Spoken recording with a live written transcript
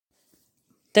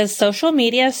Does social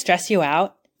media stress you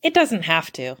out? It doesn't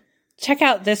have to. Check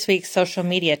out this week's social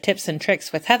media tips and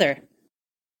tricks with Heather.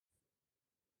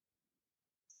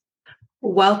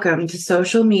 Welcome to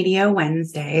Social Media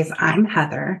Wednesdays. I'm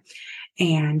Heather.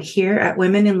 And here at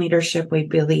Women in Leadership, we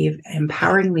believe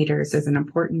empowering leaders is an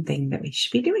important thing that we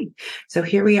should be doing. So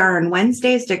here we are on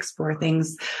Wednesdays to explore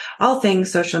all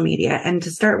things social media. And to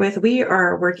start with, we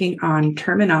are working on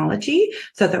terminology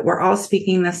so that we're all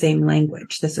speaking the same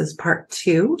language. This is part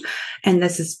 2, and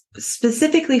this is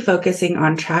specifically focusing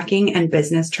on tracking and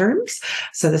business terms.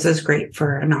 So this is great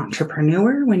for an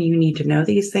entrepreneur when you need to know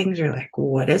these things. You're like,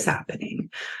 what is happening?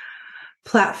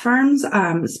 Platforms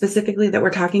specifically that we're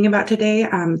talking about today,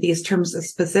 these terms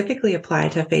specifically apply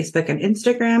to Facebook and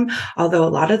Instagram, although a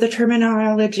lot of the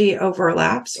terminology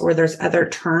overlaps, or there's other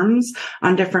terms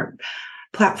on different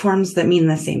platforms that mean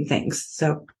the same things.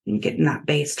 So getting that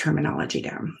base terminology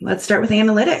down. Let's start with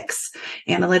analytics.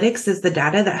 Analytics is the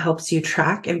data that helps you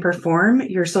track and perform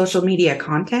your social media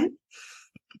content.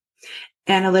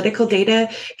 Analytical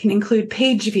data can include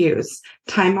page views,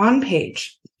 time on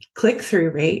page,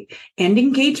 click-through rate, and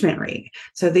engagement rate.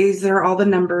 So these are all the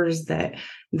numbers that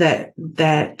the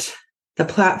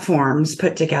platforms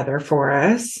put together for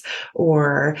us,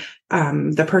 or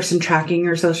the person tracking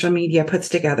your social media puts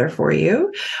together for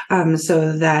you,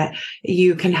 so that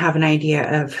you can have an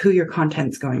idea of who your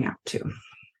content's going out to.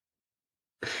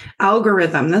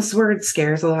 Algorithm. This word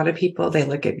scares a lot of people. They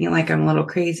look at me like I'm a little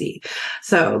crazy.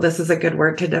 So this is a good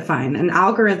word to define. An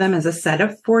algorithm is a set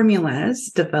of formulas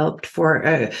developed for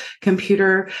a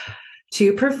computer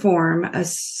to perform a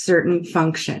certain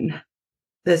function.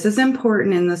 This is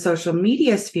important in the social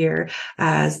media sphere,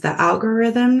 as the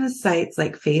algorithms sites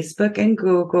like Facebook and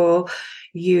Google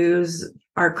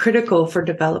are critical for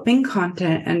developing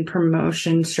content and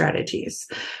promotion strategies.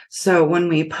 So when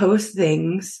we post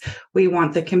things, we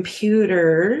want the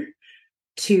computer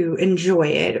to enjoy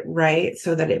it, right?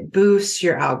 So that it boosts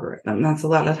your algorithm. That's a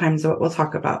lot of times what we'll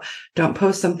talk about. Don't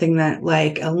post something that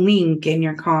like a link in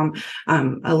your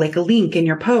link in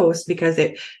your post, because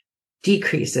it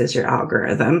decreases your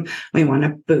algorithm. We want to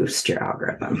boost your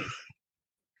algorithm.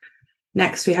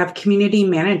 Next, we have community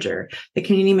manager. The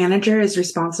community manager is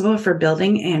responsible for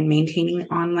building and maintaining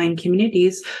online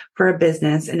communities for a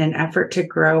business in an effort to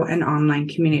grow an online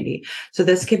community. So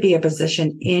this could be a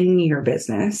position in your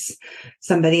business,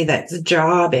 somebody that's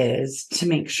job is to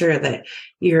make sure that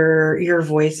your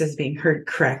voice is being heard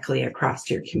correctly across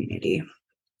your community.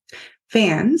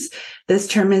 Fans. This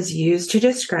term is used to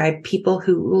describe people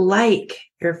who like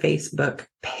your Facebook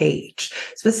page.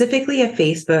 Specifically, a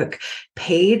Facebook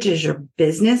page is your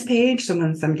business page. So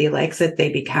when somebody likes it,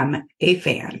 they become a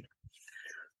fan.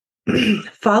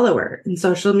 Follower. In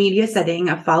social media setting,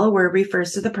 a follower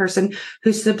refers to the person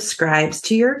who subscribes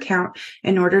to your account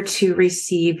in order to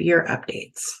receive your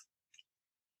updates.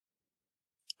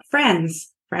 Friends.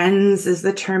 Friends is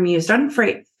the term used on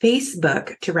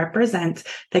Facebook to represent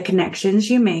the connections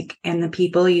you make and the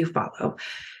people you follow.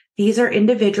 These are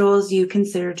individuals you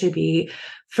consider to be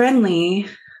friendly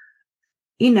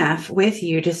enough with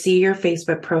you to see your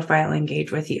Facebook profile,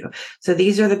 engage with you. So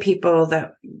these are the people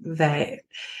that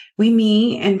we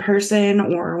meet in person,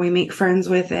 or we make friends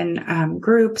with in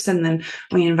groups, and then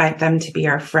we invite them to be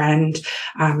our friend,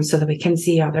 so that we can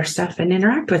see all their stuff and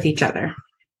interact with each other.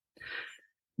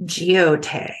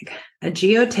 Geotag. A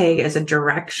geotag is a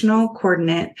directional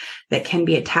coordinate that can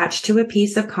be attached to a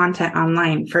piece of content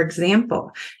online. For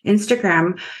example,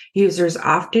 Instagram users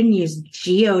often use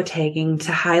geotagging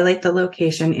to highlight the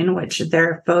location in which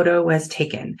their photo was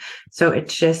taken. So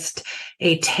it's just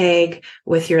a tag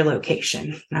with your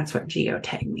location. That's what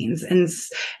geotag means.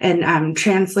 And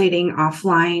translating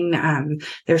offline,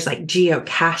 there's like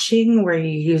geocaching, where you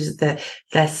use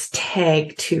this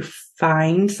tag to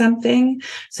find something.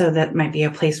 So that might be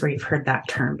a place where you've heard that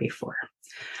term before.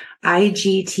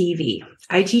 IGTV.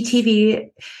 IGTV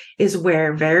is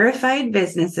where verified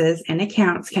businesses and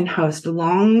accounts can host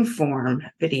long form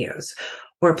videos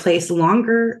or place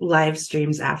longer live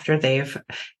streams after they've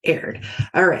aired.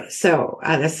 All right. So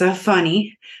that's so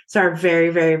funny. It's our very,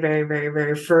 very, very, very,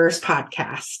 very first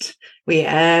podcast we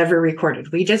ever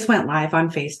recorded. We just went live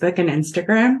on Facebook and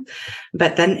Instagram,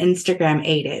 but then Instagram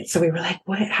ate it. So we were like,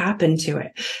 what happened to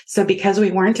it? So because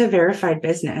we weren't a verified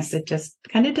business, it just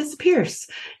kind of disappears.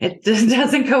 It just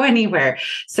doesn't go anywhere.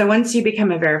 So once you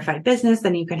become a verified business,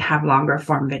 then you can have longer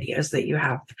form videos that you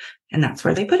have, and that's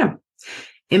where they put them.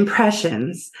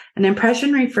 Impressions. An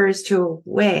impression refers to a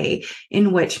way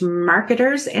in which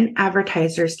marketers and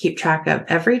advertisers keep track of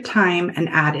every time an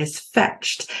ad is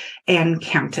fetched and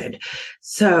counted.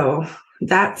 So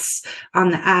that's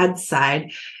on the ad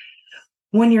side.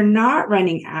 When you're not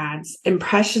running ads,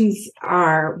 impressions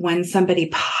are when somebody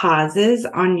pauses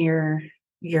on your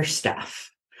stuff.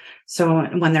 So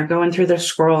when they're going through the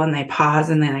scroll and they pause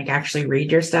and they like actually read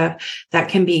your stuff, that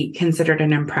can be considered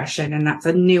an impression. And that's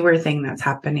a newer thing that's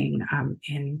happening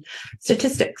in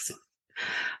statistics.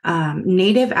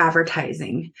 Native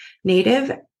advertising.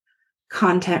 Native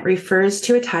content refers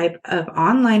to a type of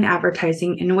online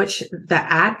advertising in which the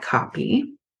ad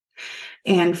copy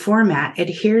and format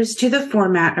adheres to the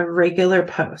format of regular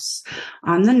posts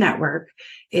on the network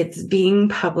it's being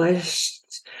published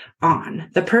on.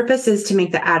 The purpose is to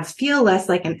make the ads feel less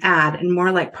like an ad and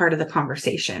more like part of the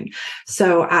conversation.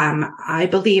 So I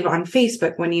believe on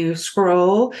Facebook, when you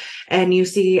scroll and you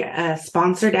see a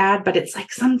sponsored ad, but it's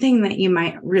like something that you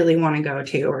might really want to go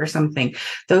to or something,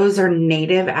 those are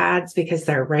native ads because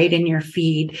they're right in your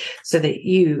feed so that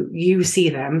you see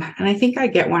them. And I think I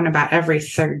get one about every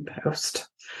third post.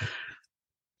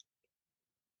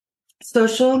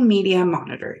 Social media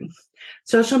monitoring.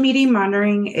 Social media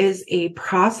monitoring is a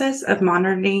process of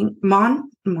monitoring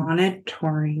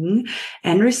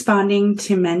and responding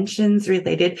to mentions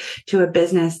related to a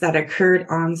business that occurred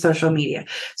on social media.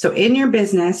 So in your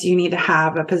business, you need to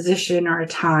have a position or a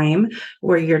time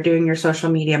where you're doing your social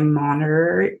media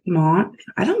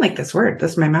I don't like this word.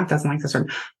 My mouth doesn't like this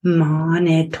word.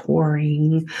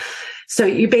 Monitoring. So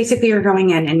you basically are going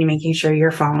in and you're making sure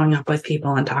you're following up with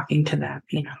people and talking to them,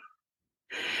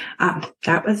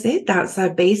 That was it. That's a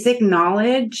basic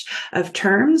knowledge of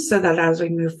terms so that as we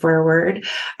move forward,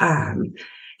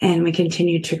 and we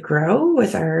continue to grow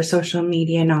with our social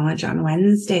media knowledge on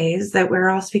Wednesdays, that we're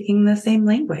all speaking the same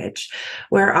language.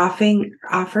 We're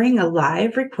offering a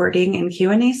live recording and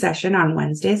Q&A session on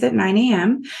Wednesdays at 9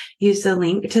 a.m. Use the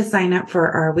link to sign up for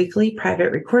our weekly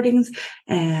private recordings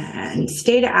and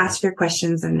stay to ask your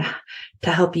questions and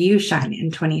to help you shine in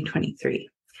 2023.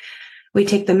 We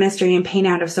take the mystery and pain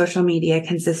out of social media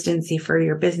consistency for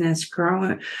your business,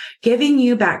 giving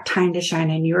you back time to shine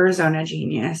in your zone of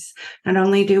genius. Not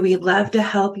only do we love to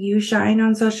help you shine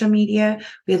on social media,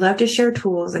 we love to share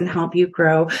tools and help you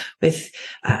grow with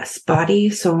body,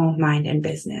 soul, mind, and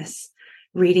business.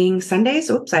 Reading Sundays.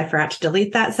 Oops, I forgot to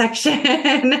delete that section.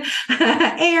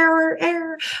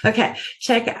 Error. Okay.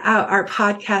 Check out our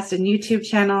podcast and YouTube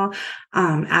channel,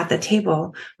 at the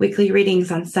table, weekly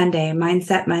readings on Sunday,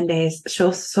 mindset Mondays,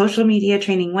 social media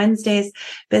training Wednesdays,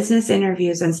 business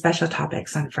interviews, and special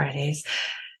topics on Fridays.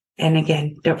 And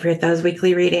again, don't forget those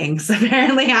weekly readings.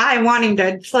 Apparently I'm wanting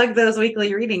to plug those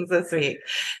weekly readings this week.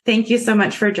 Thank you so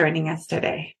much for joining us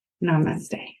today.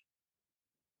 Namaste.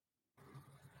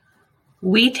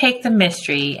 We take the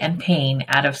mystery and pain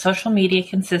out of social media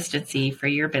consistency for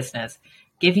your business,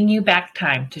 giving you back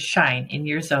time to shine in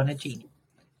your zone of genius.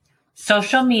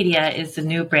 Social media is the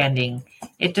new branding.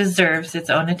 It deserves its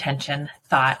own attention,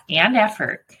 thought, and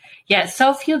effort. Yet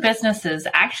so few businesses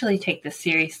actually take this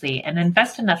seriously and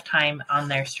invest enough time on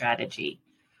their strategy.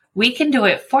 We can do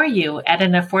it for you at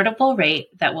an affordable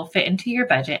rate that will fit into your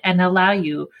budget and allow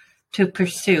you to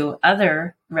pursue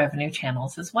other revenue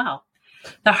channels as well.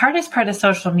 The hardest part of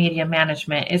social media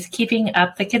management is keeping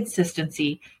up the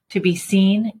consistency to be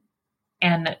seen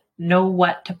and know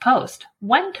what to post,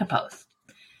 when to post.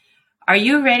 Are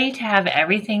you ready to have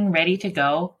everything ready to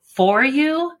go for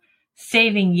you,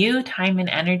 saving you time and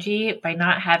energy by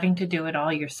not having to do it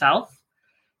all yourself?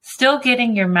 Still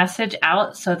getting your message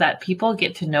out so that people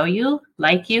get to know you,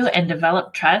 like you, and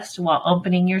develop trust while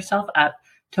opening yourself up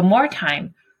to more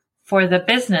time for the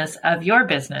business of your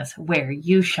business where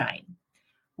you shine.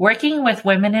 Working with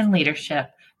women in leadership,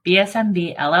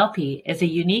 BSMB LLP is a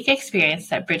unique experience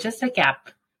that bridges the gap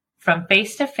from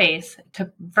face-to-face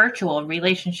to virtual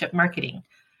relationship marketing.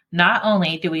 Not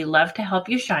only do we love to help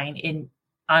you shine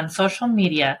on social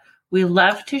media, we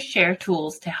love to share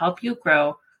tools to help you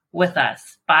grow with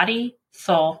us, body,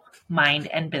 soul, mind,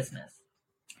 and business.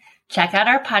 Check out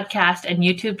our podcast and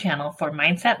YouTube channel for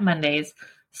Mindset Mondays,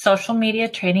 Social Media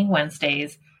Training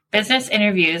Wednesdays, business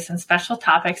interviews and special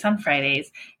topics on Fridays,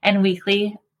 and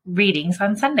weekly readings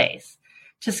on Sundays.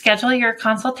 To schedule your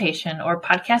consultation or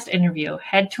podcast interview,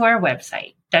 head to our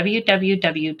website,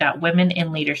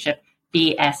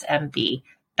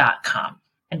 www.womeninleadershipbsmb.com.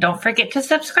 And don't forget to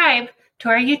subscribe to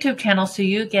our YouTube channel so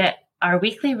you get our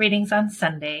weekly readings on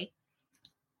Sunday,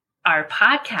 our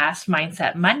podcast,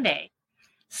 Mindset Monday,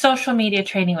 Social Media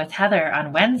Training with Heather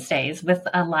on Wednesdays with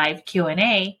a live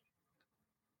Q&A,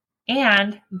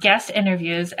 and guest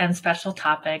interviews and special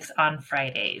topics on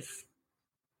Fridays.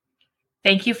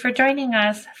 Thank you for joining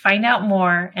us. Find out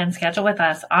more and schedule with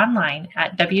us online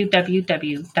at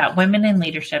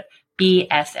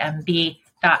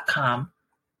www.womeninleadershipbsmb.com,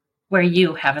 where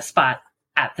you have a spot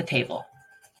at the table.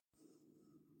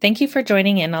 Thank you for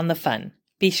joining in on the fun.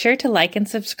 Be sure to like and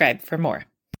subscribe for more.